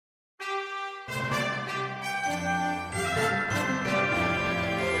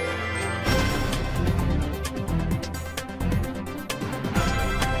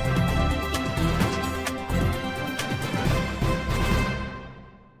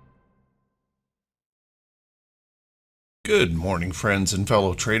Good morning, friends and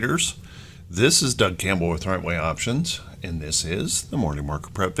fellow traders. This is Doug Campbell with Right Way Options, and this is the Morning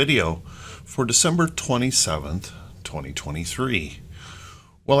Market Prep video for December 27th, 2023.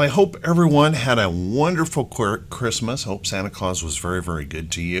 Well, I hope everyone had a wonderful Christmas. Hope Santa Claus was very, very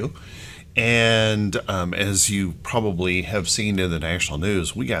good to you. And as you probably have seen in the national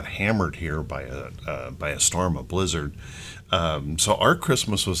news, we got hammered here by a storm, a blizzard. So our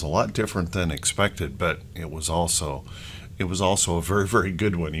Christmas was a lot different than expected, but it was also a very, very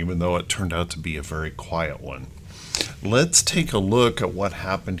good one, even though it turned out to be a very quiet one. Let's take a look at what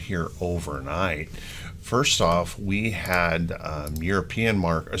happened here overnight. First off, we had Asian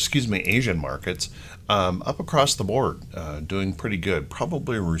markets up across the board, doing pretty good.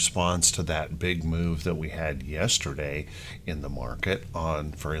 Probably a response to that big move that we had yesterday in the market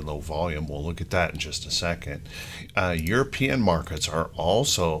on very low volume. We'll look at that in just a second. European markets are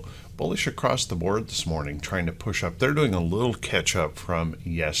also bullish across the board this morning, trying to push up. They're doing a little catch up from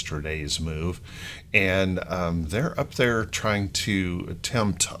yesterday's move, and they're up there trying to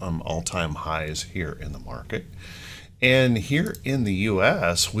attempt all-time highs here in the market. And here in the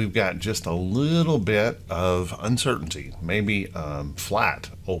U.S., we've got just a little bit of uncertainty, maybe flat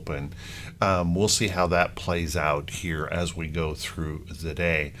open. We'll see how that plays out here as we go through the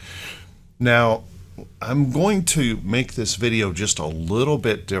day. Now, I'm going to make this video just a little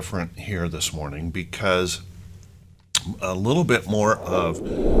bit different here this morning because a little bit more of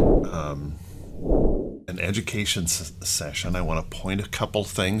an education session. I want to point a couple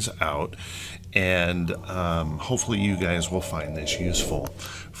things out, and hopefully you guys will find this useful.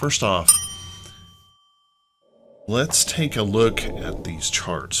 First off, let's take a look at these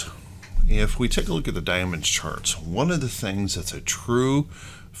charts. If we take a look at the diamonds charts, one of the things that's a true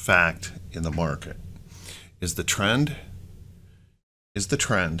fact in the market is the trend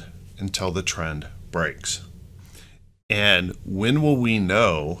until the trend breaks. And when will we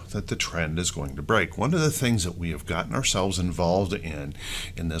know that the trend is going to break? One of the things that we have gotten ourselves involved in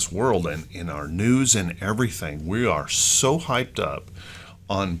this world and in our news and everything, we are so hyped up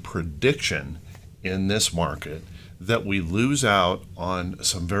on prediction in this market that we lose out on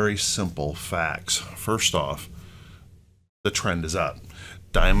some very simple facts. First off, the trend is up.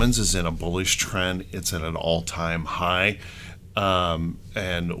 Diamonds is in a bullish trend. It's at an all-time high.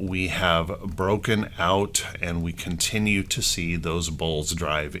 And we have broken out, and we continue to see those bulls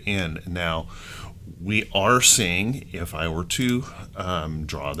drive in. Now, we are seeing, if I were to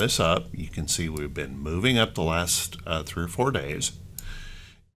draw this up, you can see we've been moving up the last 3 or 4 days,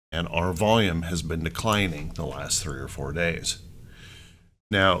 and our volume has been declining the last 3 or 4 days.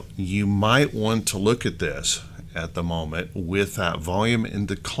 Now, you might want to look at this at the moment with that volume in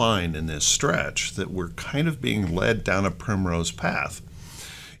decline in this stretch, that we're kind of being led down a primrose path.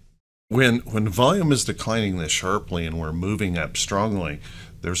 When volume is declining this sharply and we're moving up strongly,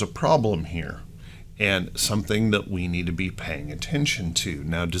 there's a problem here and something that we need to be paying attention to.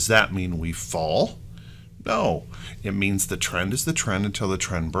 Now, does that mean we fall? No, it means the trend is the trend until the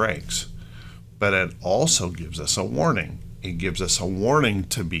trend breaks. But it also gives us a warning. It gives us a warning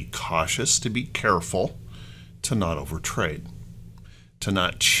to be cautious, to be careful, to not overtrade, to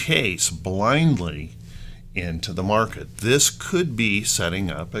not chase blindly into the market. This could be setting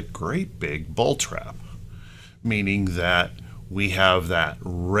up a great big bull trap, meaning that we have that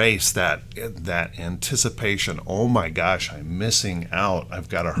race, that anticipation. Oh my gosh, I'm missing out. I've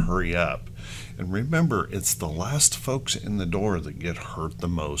got to hurry up. And remember, it's the last folks in the door that get hurt the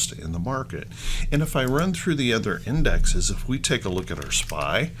most in the market. And if I run through the other indexes, if we take a look at our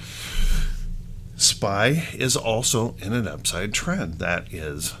SPY is also in an upside trend. That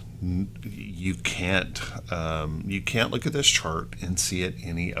is, you can't look at this chart and see it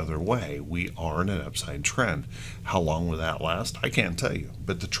any other way. We are in an upside trend. How long will that last? I can't tell you,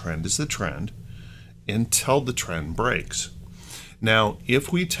 but the trend is the trend until the trend breaks. Now,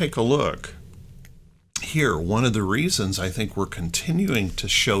 if we take a look here, one of the reasons I think we're continuing to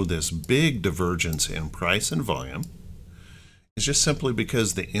show this big divergence in price and volume is just simply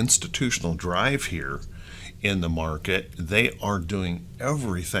because the institutional drive here in the market, they are doing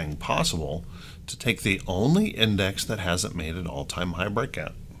everything possible to take the only index that hasn't made an all-time high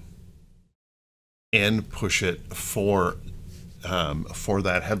breakout and push it for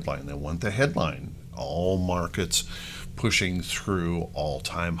that headline. They want the headline. All markets pushing through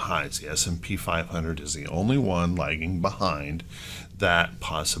all-time highs. The S&P 500 is the only one lagging behind that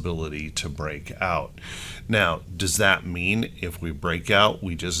possibility to break out. Now, does that mean if we break out,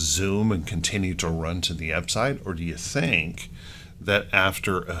 we just zoom and continue to run to the upside? Or do you think that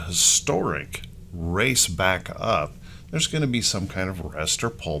after a historic race back up, there's going to be some kind of rest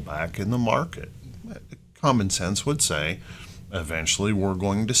or pullback in the market? common sense would say eventually we're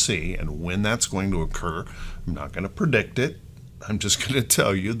going to see, and when that's going to occur, I'm not going to predict it. I'm just going to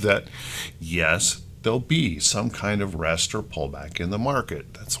tell you that, yes, there'll be some kind of rest or pullback in the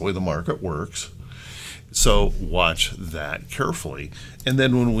market. That's the way the market works. So watch that carefully. And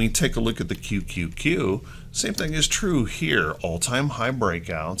then when we take a look at the QQQ, same thing is true here. All-time high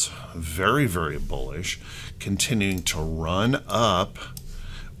breakouts, very, very bullish, continuing to run up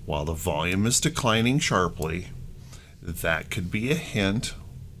while the volume is declining sharply. That could be a hint.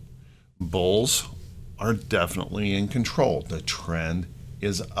 Bulls are definitely in control. The trend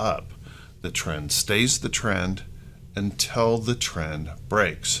is up. The trend stays the trend until the trend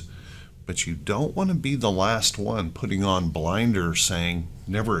breaks. But you don't want to be the last one putting on blinders saying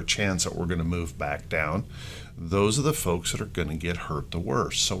never a chance that we're going to move back down. Those are the folks that are going to get hurt the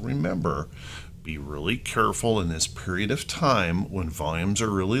worst. So remember, be really careful in this period of time when volumes are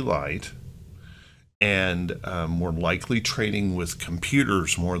really light and we're likely trading with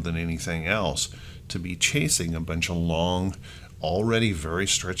computers more than anything else, to be chasing a bunch of long, already very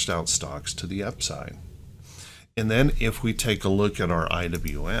stretched out stocks to the upside. And then if we take a look at our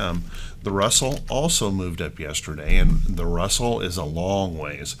IWM, the Russell also moved up yesterday, and the Russell is a long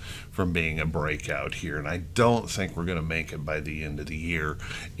ways from being a breakout here, and I don't think we're going to make it by the end of the year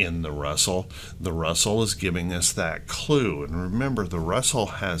in the Russell. The Russell is giving us that clue, and remember, the Russell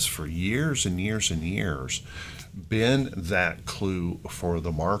has for years and years and years been that clue for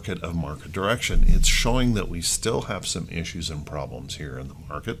the market of market direction. It's showing that we still have some issues and problems here in the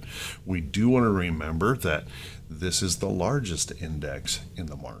market. We do want to remember that this is the largest index in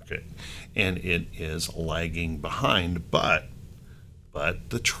the market, and it is lagging behind, but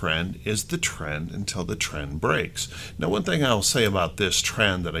the trend is the trend until the trend breaks. Now, one thing I'll say about this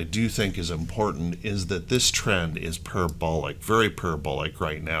trend that I do think is important is that this trend is parabolic, very parabolic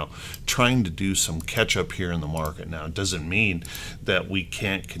right now, trying to do some catch up here in the market. Now, it doesn't mean that we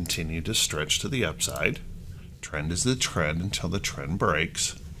can't continue to stretch to the upside. Trend is the trend until the trend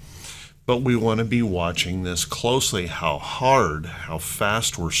breaks. But we want to be watching this closely, how hard, how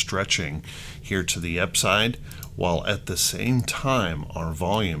fast we're stretching here to the upside, while at the same time our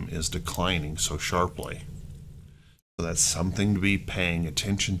volume is declining so sharply. So that's something to be paying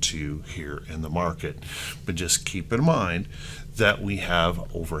attention to here in the market. But just keep in mind that we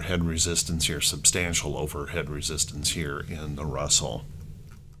have overhead resistance here, substantial overhead resistance here in the Russell.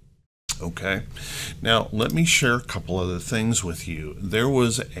 Okay, now let me share a couple other things with you. There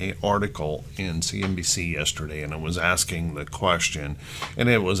was an article in CNBC yesterday, and it was asking the question, and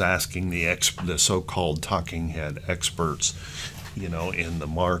it was asking the so-called talking head experts, in the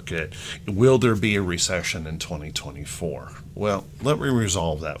market, will there be a recession in 2024? Well, let me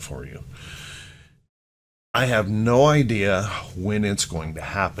resolve that for you. I have no idea when it's going to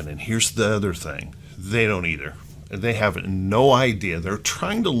happen, and here's the other thing. They don't either. They have no idea. They're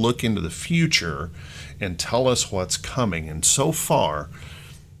trying to look into the future and tell us what's coming. And so far,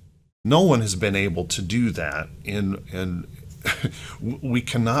 no one has been able to do that. And we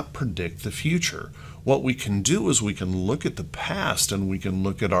cannot predict the future. What we can do is we can look at the past and we can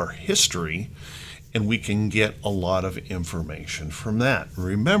look at our history, and we can get a lot of information from that.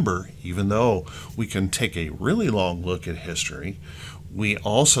 Remember, even though we can take a really long look at history, we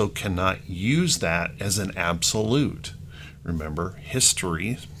also cannot use that as an absolute. Remember,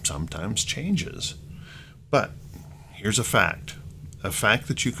 history sometimes changes. But here's a fact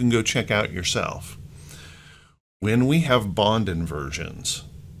that you can go check out yourself. When we have bond inversions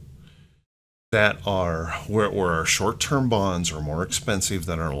that are where our short-term bonds are more expensive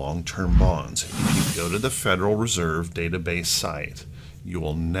than our long-term bonds, if you go to the Federal Reserve database site, you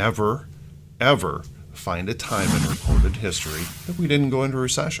will never, ever find a time in recorded history that we didn't go into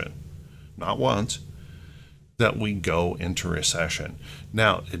recession. Not once. That we go into recession.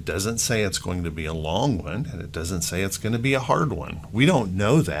 Now, it doesn't say it's going to be a long one, and it doesn't say it's going to be a hard one. We don't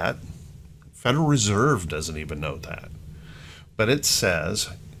know that. Federal Reserve doesn't even know that. But it says,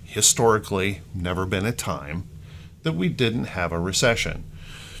 historically, never been a time that we didn't have a recession.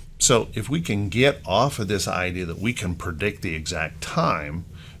 So if we can get off of this idea that we can predict the exact time,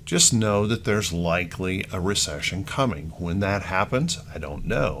 just know that there's likely a recession coming. When that happens, I don't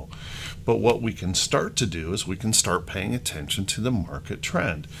know. But what we can start to do is we can start paying attention to the market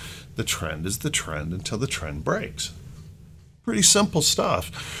trend. The trend is the trend until the trend breaks. Pretty simple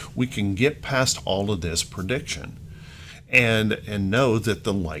stuff. We can get past all of this prediction and know that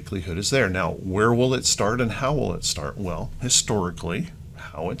the likelihood is there. Now, where will it start and how will it start? Well, historically,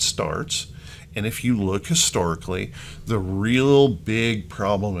 how it starts And if you look historically, the real big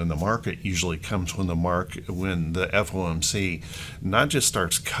problem in the market usually comes when the FOMC not just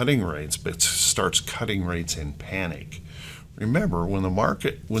starts cutting rates, but starts cutting rates in panic. Remember, when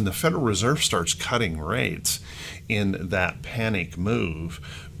the Federal Reserve starts cutting rates in that panic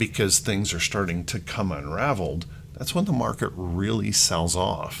move because things are starting to come unraveled, that's when the market really sells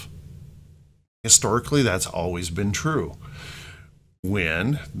off. Historically, that's always been true.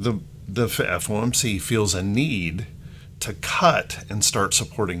 When the FOMC feels a need to cut and start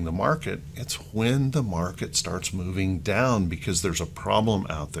supporting the market, it's when the market starts moving down because there's a problem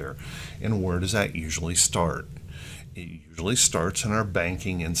out there. And where does that usually start? It usually starts in our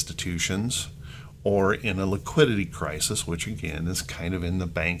banking institutions or in a liquidity crisis, which again is kind of in the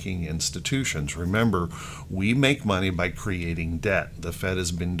banking institutions. Remember, we make money by creating debt. The Fed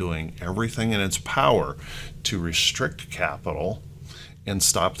has been doing everything in its power to restrict capital and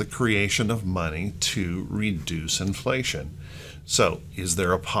stop the creation of money to reduce inflation. So, is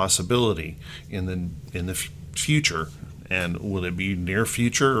there a possibility in the future, and will it be near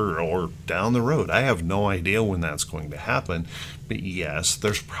future or down the road? I have no idea when that's going to happen, but yes,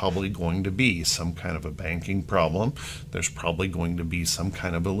 there's probably going to be some kind of a banking problem. There's probably going to be some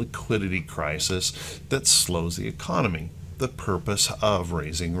kind of a liquidity crisis that slows the economy. The purpose of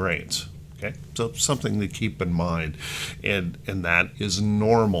raising rates. Okay, so something to keep in mind, and that is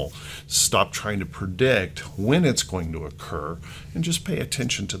normal. Stop trying to predict when it's going to occur and just pay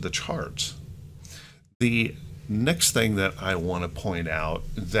attention to the charts. The next thing that I want to point out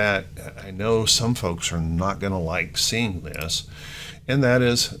that I know some folks are not going to like seeing this, and that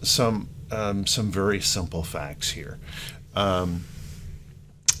is some very simple facts here.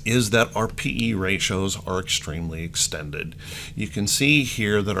 Is that our PE ratios are extremely extended. You can see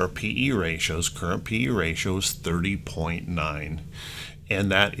here that our PE ratios, current PE ratio is 30.9,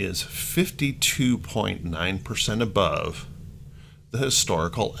 and that is 52.9% above the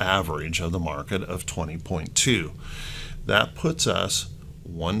historical average of the market of 20.2. That puts us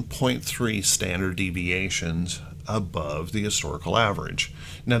 1.3 standard deviations above the historical average.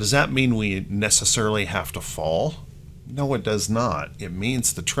 Now, does that mean we necessarily have to fall? No, it does not. It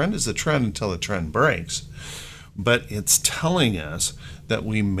means the trend is the trend until the trend breaks. But it's telling us that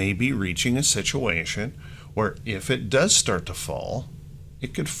we may be reaching a situation where if it does start to fall,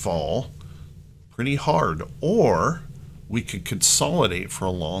 it could fall pretty hard, or we could consolidate for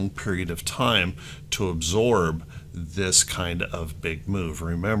a long period of time to absorb this kind of big move.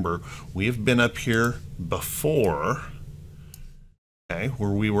 Remember, we have been up here before, okay,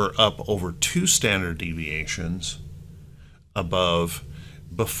 where we were up over 2 standard deviations above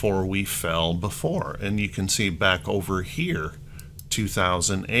before we fell before. And you can see back over here,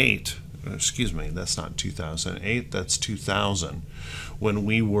 2008, excuse me, that's not 2008, that's 2000, when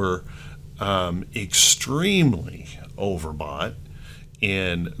we were extremely overbought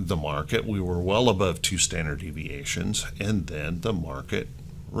in the market. We were well above 2 standard deviations, and then the market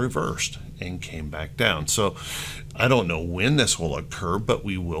reversed and came back down. So I don't know when this will occur, but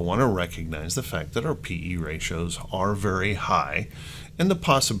we will want to recognize the fact that our PE ratios are very high, and the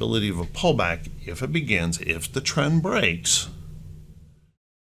possibility of a pullback, if it begins, if the trend breaks,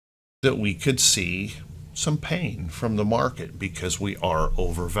 that we could see some pain from the market because we are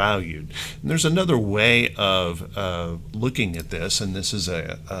overvalued. And there's another way of looking at this, and this is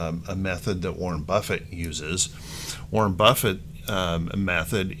a method that Warren Buffett uses. Warren Buffett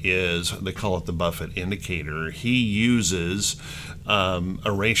method is, they call it the Buffett indicator. He uses a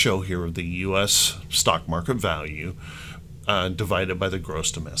ratio here of the U.S. stock market value divided by the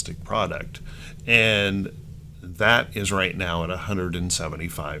gross domestic product, and that is right now at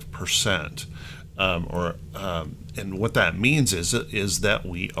 175%. And what that means is that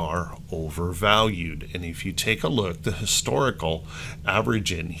we are overvalued. And if you take a look, the historical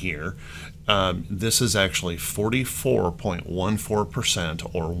average in here, this is actually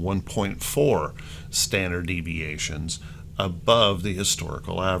 44.14% or 1.4 standard deviations above the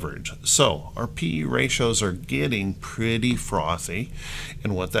historical average. So our PE ratios are getting pretty frothy,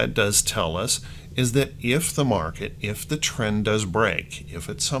 and what that does tell us is that if the trend does break, if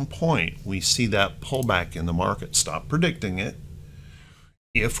at some point we see that pullback in the market, stop predicting it,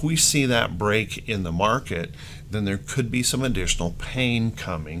 if we see that break in the market, then there could be some additional pain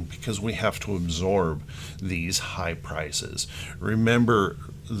coming because we have to absorb these high prices. Remember,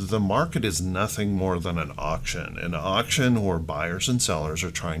 the market is nothing more than an auction where buyers and sellers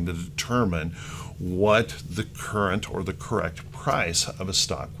are trying to determine what the current or the correct price of a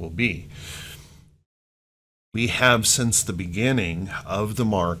stock will be. We have, since the beginning of the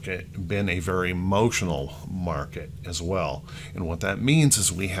market, been a very emotional market as well. And what that means is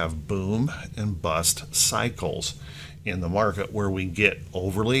we have boom and bust cycles in the market where we get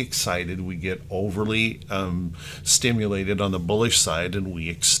overly excited, we get overly stimulated on the bullish side, and we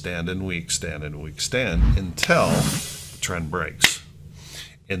extend and we extend and we extend until the trend breaks.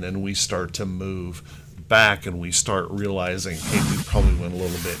 And then we start to move back and we start realizing, hey, we probably went a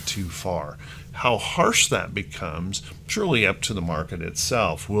little bit too far. How harsh that becomes, truly up to the market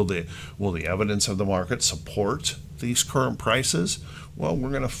itself. Will the evidence of the market support these current prices? Well,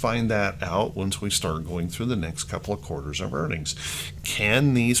 we're going to find that out once we start going through the next couple of quarters of earnings.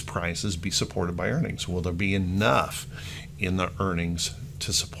 Can these prices be supported by earnings? Will there be enough in the earnings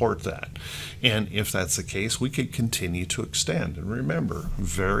to support that? And if that's the case, we could continue to extend. And remember,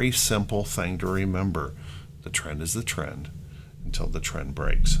 very simple thing to remember, the trend is the trend until the trend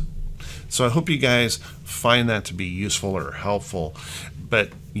breaks. So I hope you guys find that to be useful or helpful,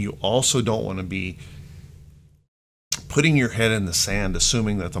 but you also don't want to be putting your head in the sand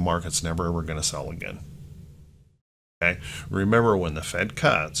assuming that the market's never ever going to sell again. Okay? Remember, when the Fed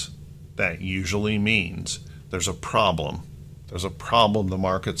cuts, that usually means there's a problem. There's a problem, the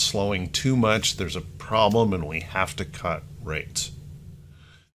market's slowing too much, there's a problem, and we have to cut rates.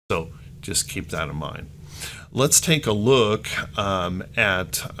 So just keep that in mind. Let's take a look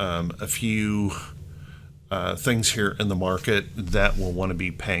at a few things here in the market that we'll want to be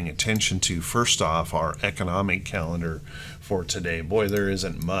paying attention to. First off, our economic calendar for today. Boy, there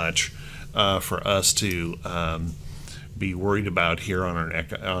isn't much for us to be worried about here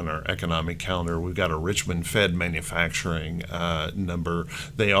on our economic calendar. We've got a Richmond Fed manufacturing number.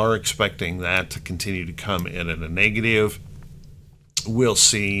 They are expecting that to continue to come in at a negative. We'll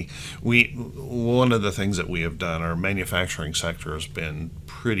see. One of the things that we have done, our manufacturing sector has been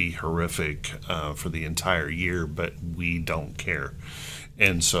pretty horrific for the entire year, but we don't care.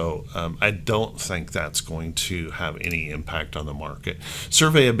 And so I don't think that's going to have any impact on the market.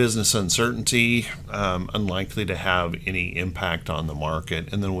 Survey of business uncertainty, unlikely to have any impact on the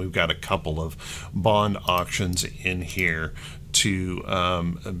market. And then we've got a couple of bond auctions in here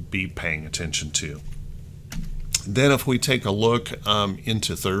to be paying attention to. Then if we take a look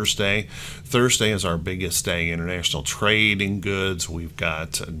into Thursday, Thursday is our biggest day. International trade in goods. We've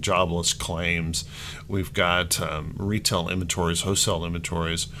got jobless claims. We've got retail inventories, wholesale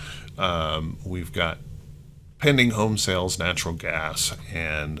inventories. We've got pending home sales, natural gas,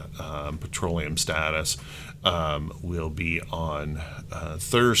 and petroleum status will be on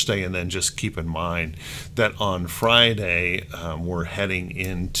Thursday. And then just keep in mind that on Friday, we're heading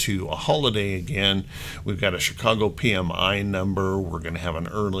into a holiday again. We've got a Chicago PMI number. We're going to have an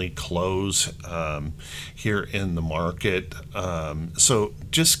early close here in the market. So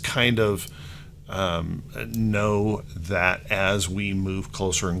just kind of know that as we move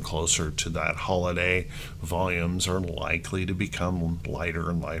closer and closer to that holiday, volumes are likely to become lighter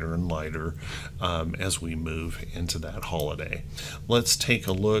and lighter and lighter as we move into that holiday. Let's take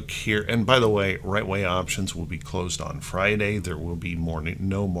a look here. And by the way, right way options will be closed on Friday. There will be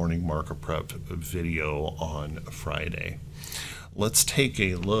no morning market prep video on Friday. Let's take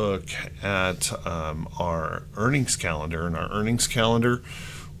a look at our earnings calendar. And our earnings calendar,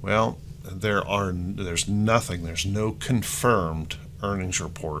 well, there's no confirmed earnings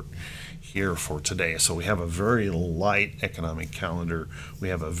report here for today. So we have a very light economic calendar. We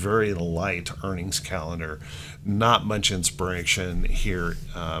have a very light earnings calendar. Not much inspiration here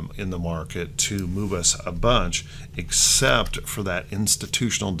in the market to move us a bunch, except for that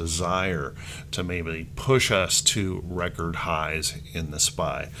institutional desire to maybe push us to record highs in the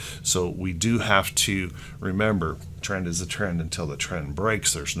SPY. So we do have to remember, trend is a trend until the trend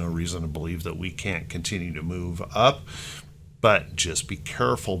breaks. There's no reason to believe that we can't continue to move up. But just be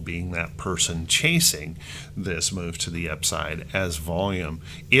careful being that person chasing this move to the upside as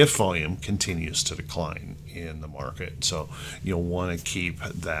if volume continues to decline in the market. So you'll want to keep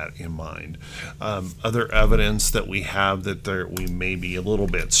that in mind. Other evidence that we have that we may be a little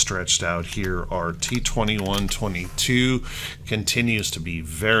bit stretched out here are T2122 continues to be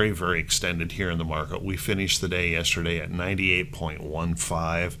very, very extended here in the market. We finished the day yesterday at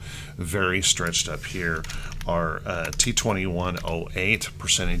 98.15, very stretched up here. Our T2108,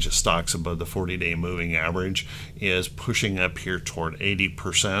 percentage of stocks above the 40-day moving average, is pushing up here toward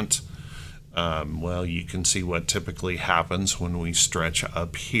 80%. Well, you can see what typically happens when we stretch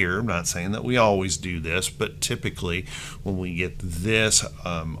up here. I'm not saying that we always do this, but typically when we get this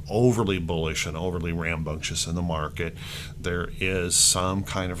overly bullish and overly rambunctious in the market, there is some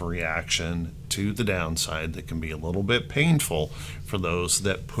kind of reaction to the downside that can be a little bit painful for those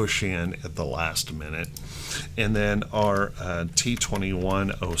that push in at the last minute. And then our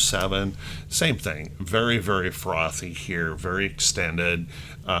T2107, same thing, very, very frothy here, very extended.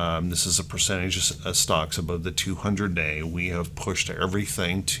 This is a percentage of stocks above the 200-day. We have pushed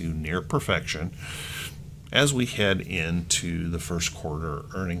everything to near perfection as we head into the first quarter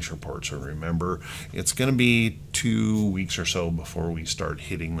earnings report. So remember, it's going to be 2 weeks or so before we start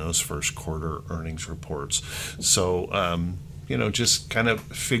hitting those first quarter earnings reports. So, just kind of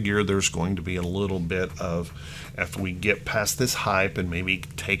figure there's going to be a little bit of, after we get past this hype and maybe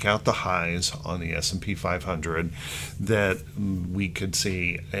take out the highs on the S&P 500, that we could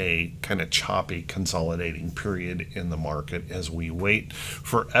see a kind of choppy consolidating period in the market as we wait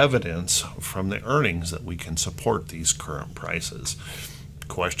for evidence from the earnings that we can support these current prices.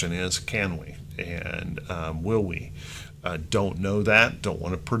 Question is, can we? And will we? Don't know that, don't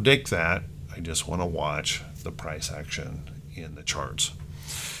want to predict that. I just want to watch the price action in the charts.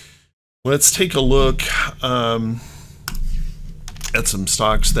 Let's take a look at some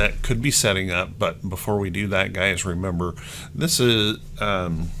stocks that could be setting up, but before we do that, guys, remember this is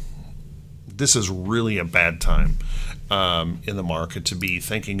really a bad time in the market to be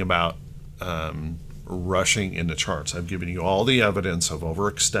thinking about rushing into charts. I've given you all the evidence of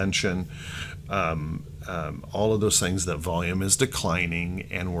overextension, all of those things, that volume is declining,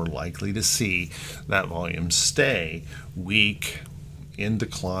 and we're likely to see that volume stay weak, in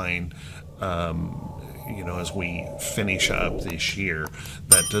decline, as we finish up this year.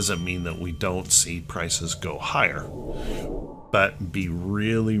 That doesn't mean that we don't see prices go higher, but be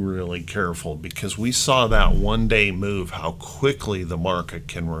really, really careful, because we saw that one-day move, how quickly the market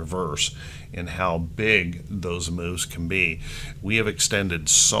can reverse and how big those moves can be. We have extended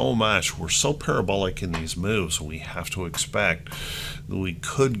so much. We're so parabolic in these moves. We have to expect that we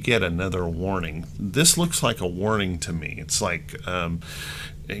could get another warning. This looks like a warning to me. It's like,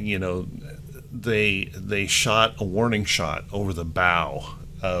 they shot a warning shot over the bow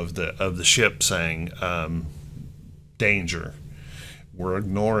of the ship saying, danger. We're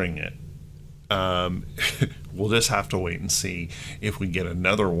ignoring it. We'll just have to wait and see if we get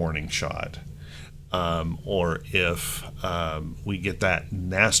another warning shot, or if we get that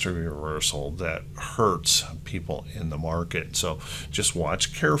nasty reversal that hurts people in the market. So just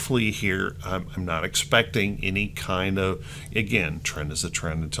watch carefully here. I'm not expecting any kind of, again, trend is a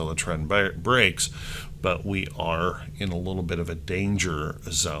trend until the trend breaks, but we are in a little bit of a danger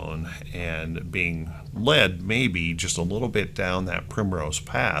zone and being led maybe just a little bit down that primrose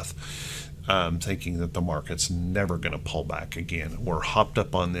path, thinking that the market's never going to pull back again. We're hopped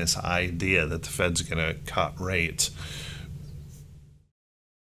up on this idea that the Fed's going to cut rates,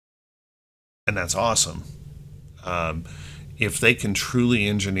 and that's awesome. If they can truly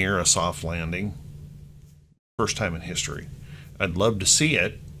engineer a soft landing, first time in history, I'd love to see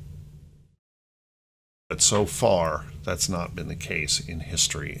it. But so far, that's not been the case in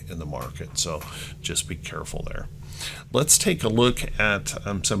history in the market. So just be careful there. Let's take a look at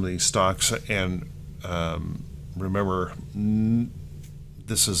some of these stocks. And remember,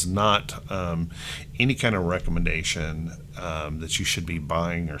 this is not any kind of recommendation that you should be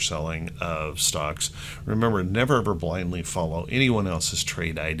buying or selling of stocks. Remember, never ever blindly follow anyone else's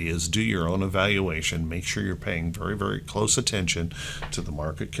trade ideas. Do your own evaluation. Make sure you're paying very, very close attention to the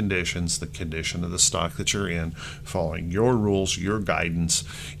market conditions, the condition of the stock that you're in, following your rules, your guidance,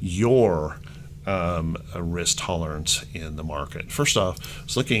 your a risk tolerance in the market. First off, I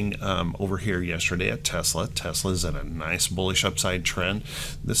was looking over here yesterday at Tesla. Tesla's in a nice bullish upside trend.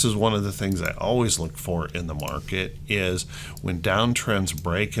 This is one of the things I always look for in the market, is when downtrends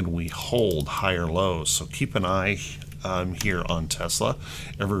break and we hold higher lows. So keep an eye here on Tesla.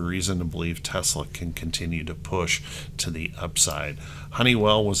 Every reason to believe Tesla can continue to push to the upside.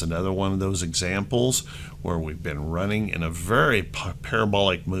 Honeywell was another one of those examples where we've been running in a very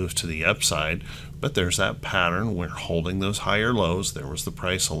parabolic move to the upside, but there's that pattern. We're holding those higher lows. There was the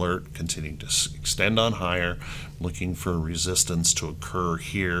price alert, continuing to extend on higher, looking for resistance to occur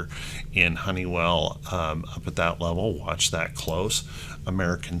here in Honeywell up at that level. Watch that close.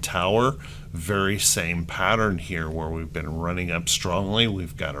 American Tower, very same pattern here where we've been running up strongly.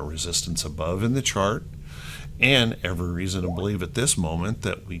 We've got a resistance above in the chart, and every reason to believe at this moment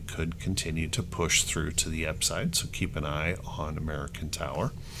that we could continue to push through to the upside. So keep an eye on American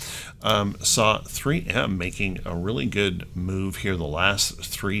Tower. Saw 3M making a really good move here the last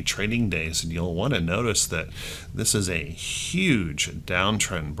 3 trading days, and you'll want to notice that this is a huge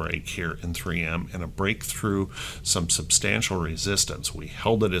downtrend break here in 3M and a breakthrough some substantial resistance. We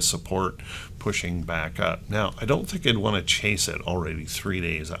held it as support, pushing back up. Now, I don't think I'd want to chase it already 3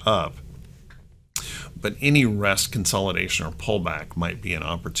 days up, but any rest, consolidation, or pullback might be an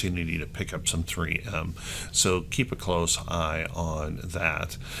opportunity to pick up some 3M. So keep a close eye on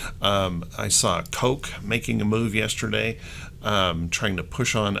that. I saw Coke making a move yesterday, trying to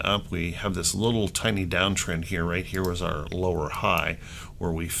push on up. We have this little tiny downtrend here. Right here was our lower high,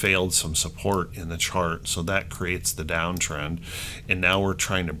 where we failed some support in the chart. So that creates the downtrend. And now we're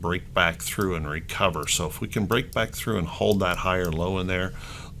trying to break back through and recover. So if we can break back through and hold that higher low in there,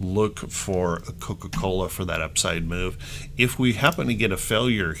 look for a Coca-Cola for that upside move. If we happen to get a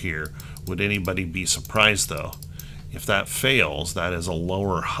failure here, would anybody be surprised though? If that fails, that is a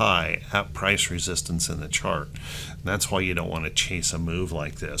lower high at price resistance in the chart. And that's why you don't want to chase a move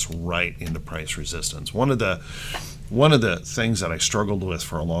like this right into price resistance. One of the things that I struggled with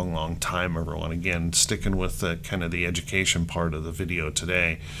for a long time, everyone, again, sticking with the kind of the education part of the video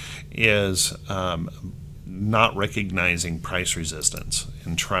today, is not recognizing price resistance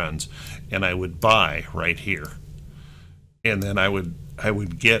and trends, and I would buy right here, and then I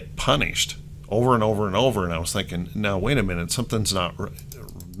would get punished over and over and over, and I was thinking, now wait a minute, something's not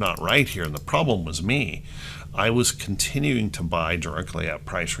right here, and the problem was me. I was continuing to buy directly at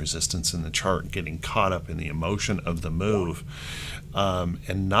price resistance in the chart, getting caught up in the emotion of the move,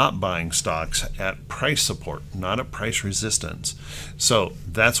 and not buying stocks at price support, not at price resistance. So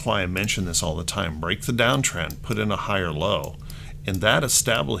that's why I mention this all the time. Break the downtrend, put in a higher low, and that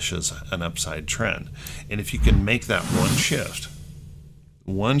establishes an upside trend. And if you can make that one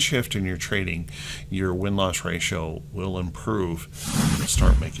shift in your trading, your win-loss ratio will improve. You'll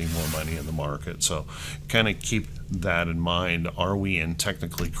start making more money in the market. So kind of keep that in mind. Are we in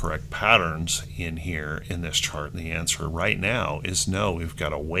technically correct patterns in here in this chart? And the answer right now is no. We've got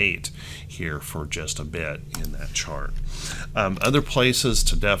to wait here for just a bit in that chart. Other places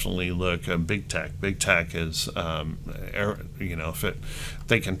to definitely look, big tech. Big tech is, you know,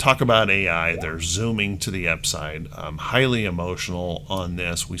 they can talk about AI, they're zooming to the upside. Highly emotional on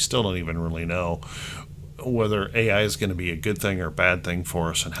this. We still don't even really know whether AI is going to be a good thing or a bad thing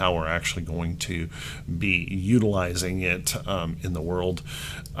for us, and how we're actually going to be utilizing it in the world.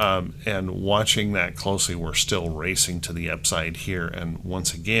 And watching that closely, we're still racing to the upside here. And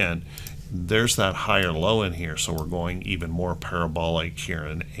once again, there's that higher low in here, so we're going even more parabolic here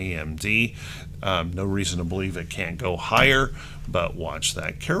in AMD. No reason to believe it can't go higher, but watch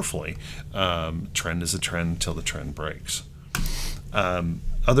that carefully. Trend is a trend until the trend breaks.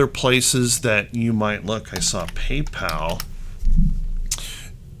 Other places that you might look, I saw PayPal,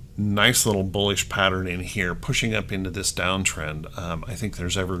 nice little bullish pattern in here, pushing up into this downtrend. I think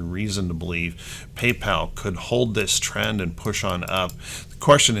there's every reason to believe PayPal could hold this trend and push on up. The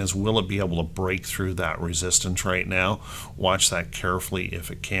question is, will it be able to break through that resistance right now? Watch that carefully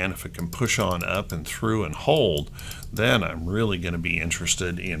if it can. If it can push on up and through and hold, then I'm really going to be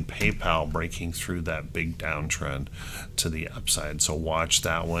interested in PayPal breaking through that big downtrend to the upside. So watch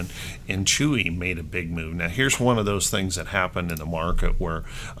that one. And Chewy made a big move. Now here's one of those things that happened in the market where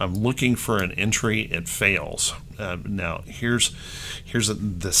I'm looking for an entry, it fails. Now here's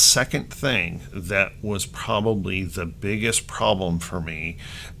the second thing that was probably the biggest problem for me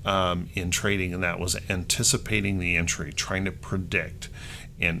in trading, and that was anticipating the entry, trying to predict.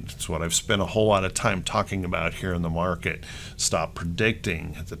 And it's what I've spent a whole lot of time talking about here in the market. Stop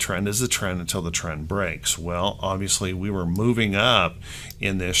predicting. The trend is the trend until the trend breaks. Well, obviously we were moving up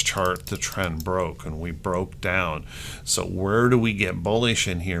in this chart. The trend broke and we broke down. So where do we get bullish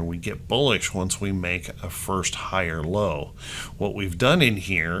in here? We get bullish once we make a first higher low. What we've done in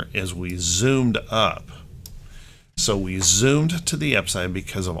here is we zoomed up. So we zoomed to the upside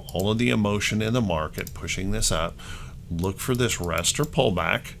because of all of the emotion in the market pushing this up. Look for this rest or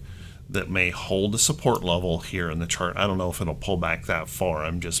pullback that may hold a support level here in the chart. I don't know if it'll pull back that far.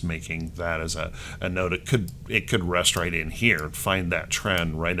 I'm just making that as a note. It could rest right in here. Find that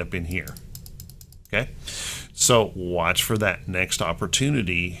trend right up in here. Okay, so watch for that next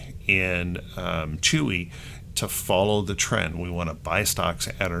opportunity in Chewy to follow the trend. We want to buy stocks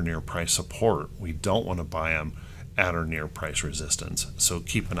at or near price support. We don't want to buy them at or near price resistance. So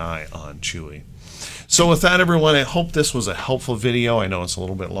keep an eye on Chewy. So with that, everyone, I hope this was a helpful video. I know it's a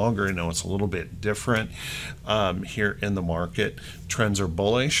little bit longer. I know it's a little bit different here in the market. Trends are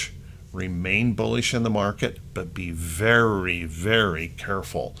bullish. remain bullish in the market, but be very, very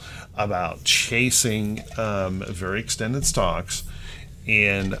careful about chasing very extended stocks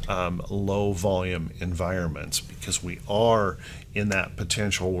in low volume environments, because we are in that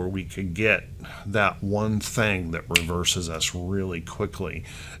potential where we could get that one thing that reverses us really quickly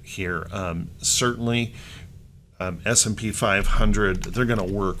here. Certainly S&P 500, they're going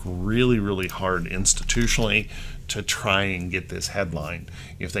to work really, really hard institutionally to try and get this headline.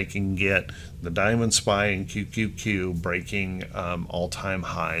 If they can get the Diamond Spy and QQQ breaking all-time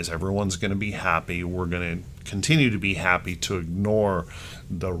highs, everyone's going to be happy. We're going to continue to be happy to ignore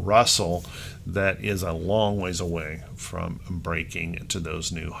the Russell that is a long ways away from breaking to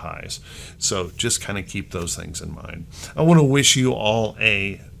those new highs. So just kind of keep those things in mind. I want to wish you all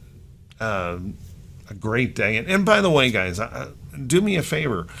a great day. And by the way, guys, do me a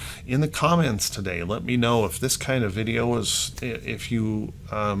favor in the comments today. Let me know if this kind of video is, if you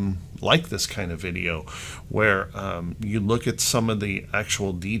like this kind of video where you look at some of the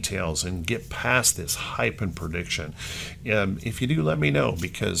actual details and get past this hype and prediction. If you do, let me know,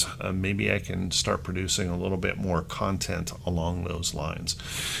 because maybe I can start producing a little bit more content along those lines.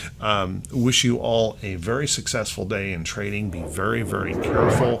 Wish you all a very successful day in trading. Be very, very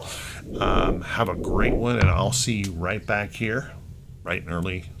careful. Have a great one, and I'll see you right back here bright and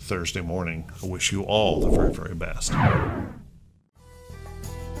early Thursday morning. I wish you all the very, very best.